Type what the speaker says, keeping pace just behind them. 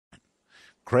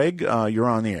Craig, you're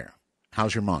on the air.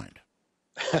 How's your mind?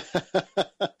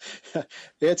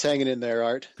 It's hanging in there,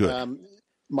 Art. Good.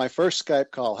 My first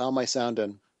Skype call. How am I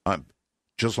sounding?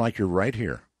 Just like you're right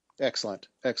here. Excellent,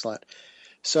 excellent.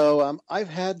 So I've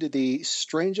had the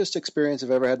strangest experience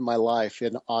I've ever had in my life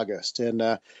in August, and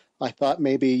I thought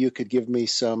maybe you could give me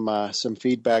some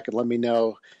feedback and let me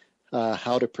know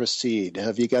how to proceed.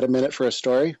 Have you got a minute for a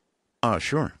story?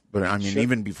 Sure. But I mean, Sure.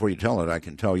 even before you tell it, I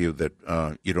can tell you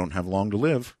that you don't have long to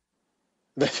live.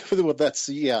 Well,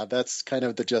 that's kind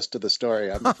of the gist of the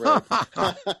story, I'm afraid.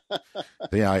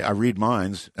 Yeah, I read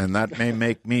minds, and that may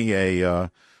make me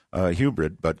a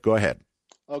hybrid, but go ahead.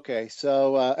 Okay,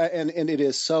 so and it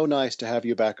is so nice to have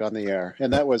you back on the air,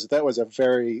 and that was a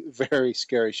very very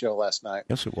scary show last night.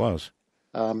 Yes, it was.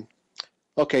 Um,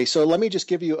 okay, so let me just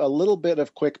give you a little bit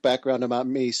of quick background about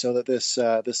me, so that this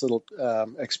little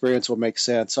experience will make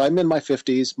sense. So I'm in my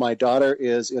 50s. My daughter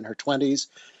is in her 20s.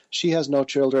 She has no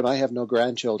children. I have no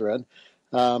grandchildren.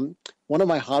 One of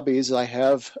my hobbies, I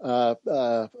have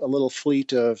a little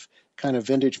fleet of kind of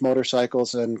vintage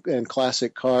motorcycles and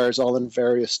classic cars, all in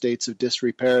various states of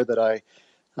disrepair that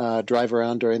I drive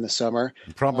around during the summer.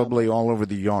 Probably all over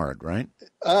the yard, right?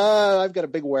 I've got a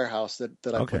big warehouse that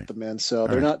I Okay. put them in, so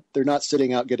All they're not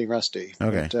sitting out getting rusty.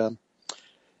 Okay. But,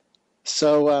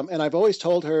 and I've always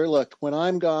told her, look, when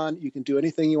I'm gone, you can do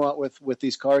anything you want with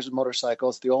these cars and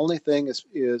motorcycles. The only thing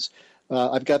is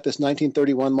I've got this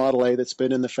 1931 Model A that's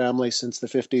been in the family since the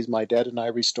 50s. My dad and I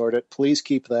restored it. Please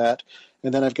keep that.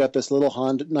 And then I've got this little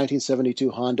 1972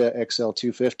 Honda XL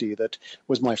 250 that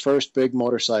was my first big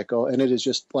motorcycle, and it is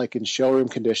just like in showroom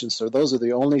condition. So those are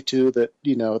the only two that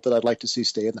that I'd like to see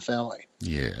stay in the family.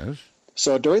 Yes.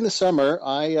 So during the summer,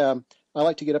 I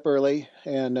like to get up early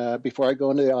and before I go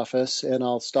into the office, and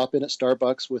I'll stop in at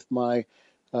Starbucks with my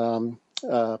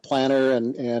planner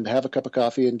and have a cup of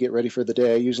coffee and get ready for the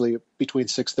day, usually between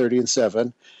 6:30 and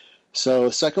 7. So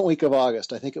the second week of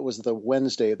August, I think it was the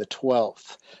Wednesday, the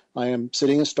 12th, I am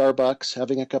sitting in Starbucks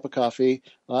having a cup of coffee.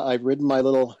 I've ridden my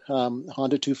little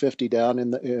Honda 250 down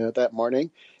in that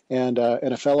morning, and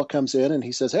a fellow comes in and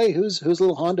he says, "Hey, whose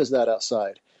little Honda is that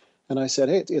outside?" And I said,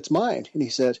 "Hey, it's mine." And he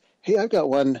said, "Hey, I've got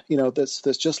one,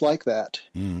 that's just like that."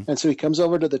 Mm. And so he comes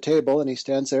over to the table and he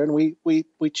stands there and we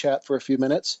chat for a few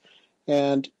minutes.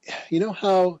 And you know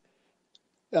how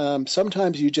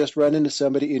sometimes you just run into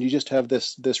somebody and you just have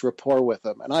this rapport with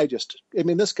them. And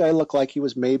this guy looked like he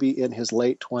was maybe in his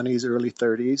late 20s, early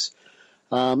 30s.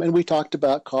 And we talked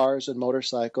about cars and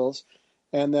motorcycles.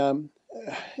 And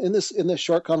in this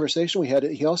short conversation we had,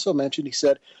 he also mentioned, he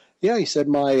said,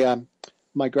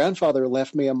 my grandfather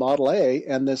left me a Model A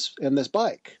and this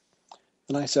bike.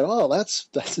 And I said, "Oh, that's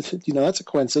that's a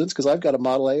coincidence because I've got a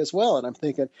Model A as well." And I'm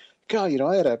thinking, God,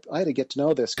 I had to get to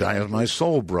know this Guy guy. is my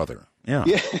soul brother. Yeah.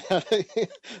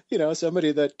 Yeah.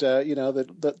 Somebody that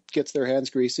that gets their hands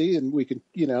greasy, and we can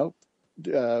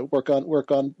work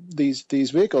on these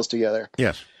vehicles together.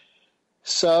 Yes.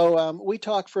 So we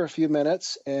talked for a few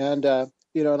minutes, and and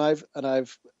I've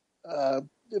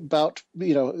about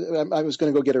I was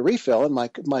going to go get a refill, and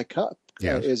my cup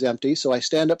Yes. is empty. So I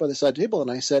stand up by the side of the table and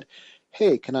I said,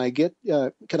 "Hey, can I get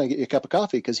you a cup of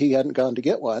coffee?" Because he hadn't gone to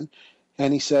get one.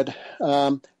 And he said,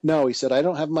 "No." He said, "I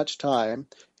don't have much time."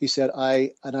 He said,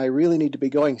 I really need to be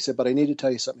going." He said, "But I need to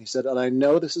tell you something." He said, "And I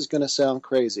know this is going to sound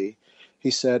crazy." He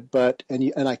said, "But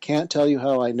and I can't tell you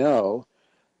how I know."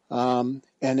 And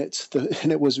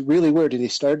it was really weird. And he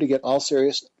started to get all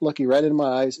serious, looking right into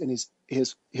my eyes, and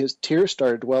his tears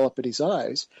started to well up in his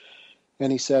eyes.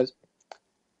 And he said,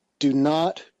 "Do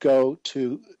not go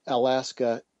to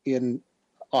Alaska in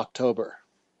October."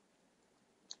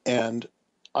 And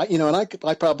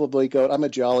I probably go. I'm a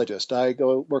geologist. I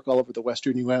go work all over the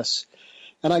Western U.S.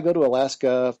 and I go to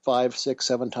Alaska 5, 6,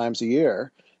 7 times a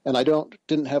year. And I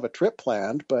didn't have a trip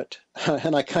planned, but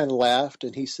and I kind of laughed.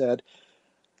 And he said,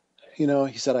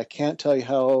 "I can't tell you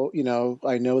how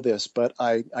I know this, but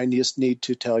I just need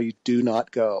to tell you, do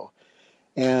not go."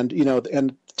 And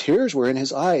and tears were in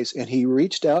his eyes, and he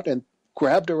reached out and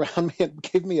grabbed around me and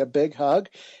gave me a big hug,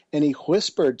 and he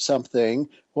whispered something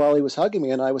while he was hugging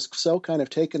me, and I was so kind of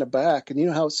taken aback. And you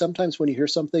know how sometimes when you hear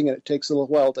something and it takes a little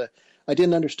while I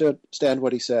didn't understand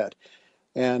what he said,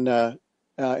 and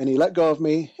he let go of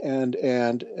me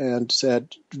and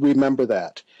said, "Remember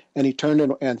that." And he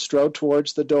turned and strode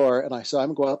towards the door, and I saw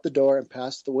him go out the door and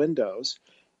past the windows,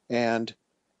 and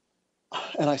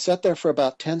I sat there for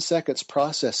about 10 seconds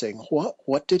processing,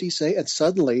 what did he say? And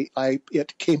suddenly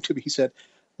it came to me. He said,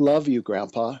 "Love you,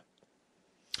 Grandpa."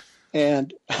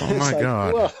 And Oh my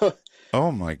God. Whoa.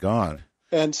 Oh my God.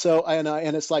 And so,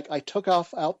 and it's like I took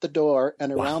off out the door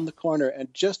and around Wow. the corner,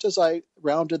 and just as I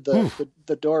rounded Whew.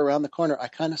 the door around the corner, I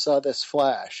kind of saw this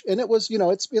flash, and it was,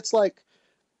 it's like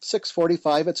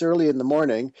 6:45. It's early in the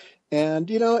morning, and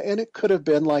and it could have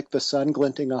been like the sun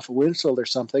glinting off a windshield or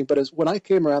something. But when I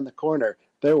came around the corner,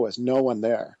 there was no one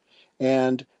there,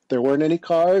 and there weren't any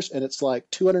cars, and it's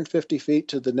like 250 feet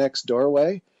to the next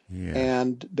doorway, Yes.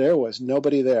 and there was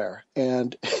nobody there.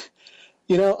 And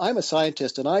I'm a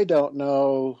scientist, and I don't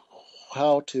know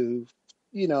how to.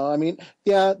 I mean,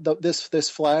 yeah, this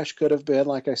flash could have been,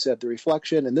 like I said, the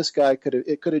reflection, and this guy could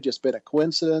have just been a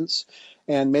coincidence,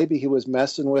 and maybe he was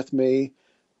messing with me,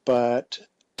 but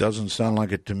Doesn't sound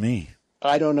like it to me.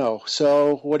 I don't know.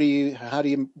 So, what do you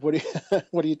what do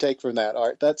you take from that,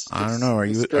 Art? I don't know. Are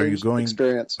you going?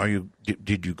 Experience?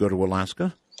 Did you go to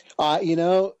Alaska?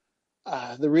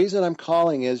 The reason I'm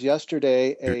calling is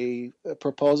yesterday a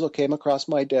proposal came across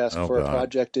my desk for a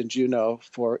project in Juneau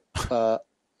for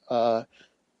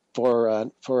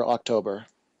October.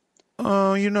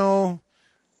 Oh,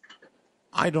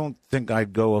 I don't think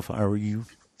I'd go if I were you.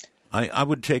 I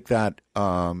would take that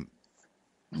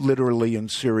literally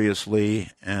and seriously,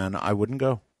 and I wouldn't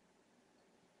go.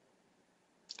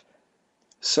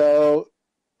 So,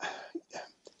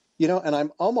 and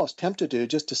I'm almost tempted to,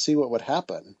 just to see what would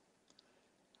happen.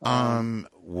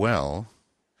 Well,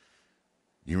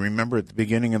 you remember at the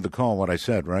beginning of the call what I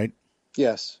said, right?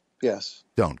 Yes.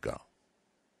 Don't go.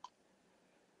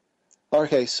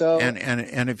 Okay, so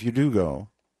and if you do go,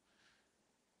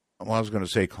 well, I was going to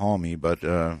say call me, but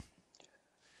that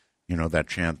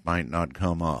chance might not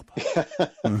come up.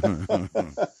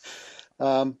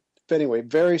 But anyway,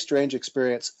 very strange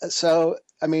experience. So,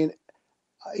 I mean,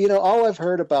 all I've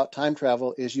heard about time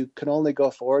travel is you can only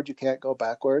go forward, you can't go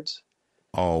backwards.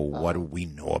 Oh, what do we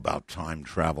know about time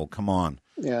travel? Come on.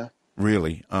 Yeah.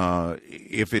 Really.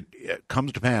 If it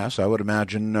comes to pass, I would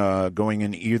imagine going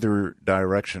in either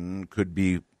direction could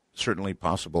be certainly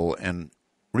possible. And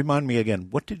remind me again,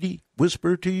 what did he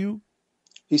whisper to you?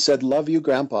 He said, "Love you,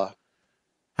 Grandpa."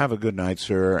 Have a good night,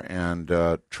 sir. And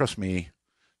trust me,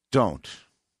 don't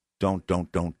go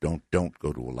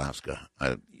to Alaska.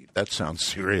 That sounds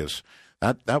serious.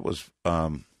 That was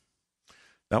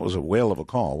a whale of a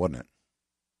call, wasn't it?